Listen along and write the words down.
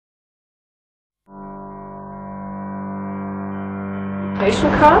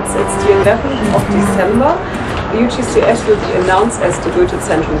invitation cards. It's the 11th of December. The UGCS will be announced as the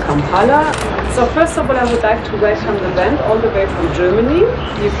Goethe-Zentrum Kampala. So first of all, I would like to welcome the band all the way from Germany.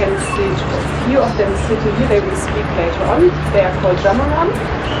 You can see a few of them sitting here. They will speak later on. They are called Jamaram,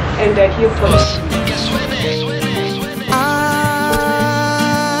 and they're here for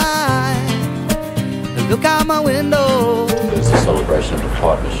Look out my window. It's a celebration of the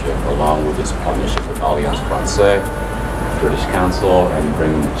partnership, along with this partnership with Alliance Francaise, British Council, and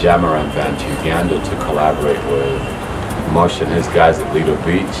bringing the Jamaram band to Uganda to collaborate with Mush and his guys at Lido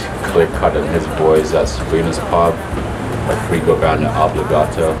Beach, Clear Cut and his boys at Sabrina's Pub, a Frigo band at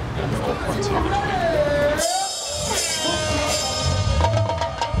Obligato, and all continue.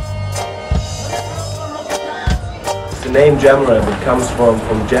 The name Jamaram, it comes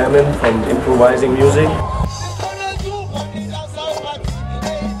from jamming, from improvising music.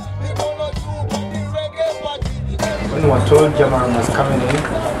 When we were told Jamaram was coming in,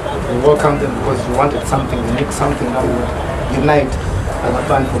 we welcomed them because we wanted something unique, something that would unite as a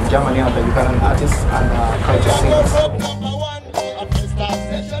band from Germany and the Ugandan artists and culture scenes.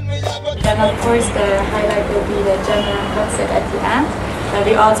 Then of course the highlight will be the Jamaram concert at the end. But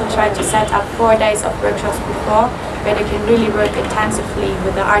we also try to set up 4 days of workshops before, where they can really work intensively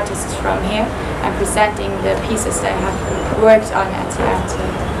with the artists from here and presenting the pieces they have worked on at the end.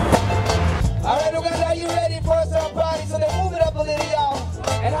 Alright, Uganda, are you ready for some party? So they move it up a little, y'all.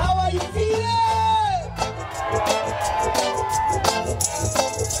 And how are you feeling?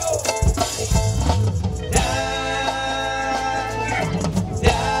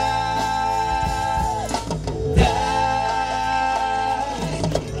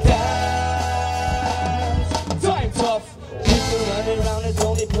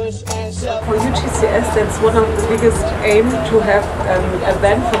 For UGCS, that's one of the biggest aims, to have a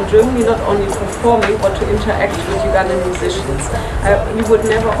band from Germany not only performing but to interact with Ugandan musicians. We would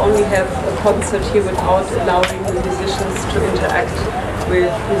never only have a concert here without allowing the musicians to interact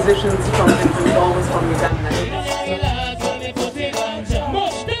with musicians from different genres from Uganda.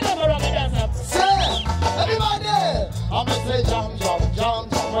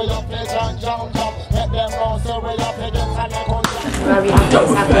 Where we have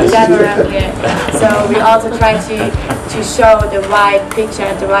the Jamaram here. So we also try to show the wide picture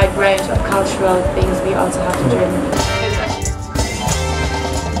and the wide range of cultural things we also have in Germany.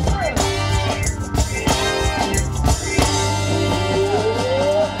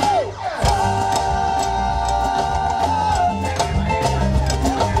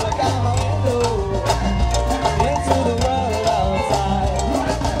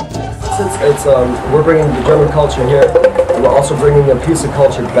 Since we're bringing the German culture here, we're also bringing a piece of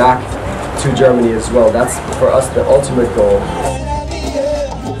culture back to Germany as well. That's for us the ultimate goal.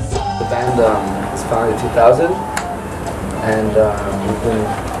 The band was founded in 2000, and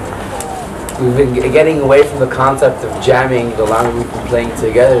we've been getting away from the concept of jamming the longer we've been playing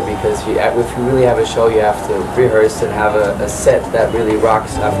together, because if you really have a show, you have to rehearse and have a set that really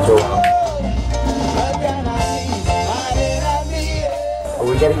rocks after a while. But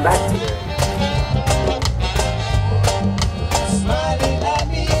we're getting back to it.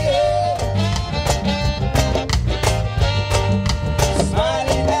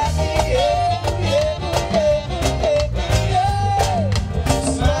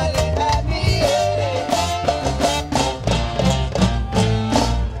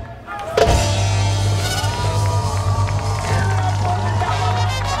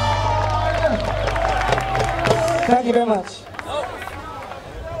 Thank you very much.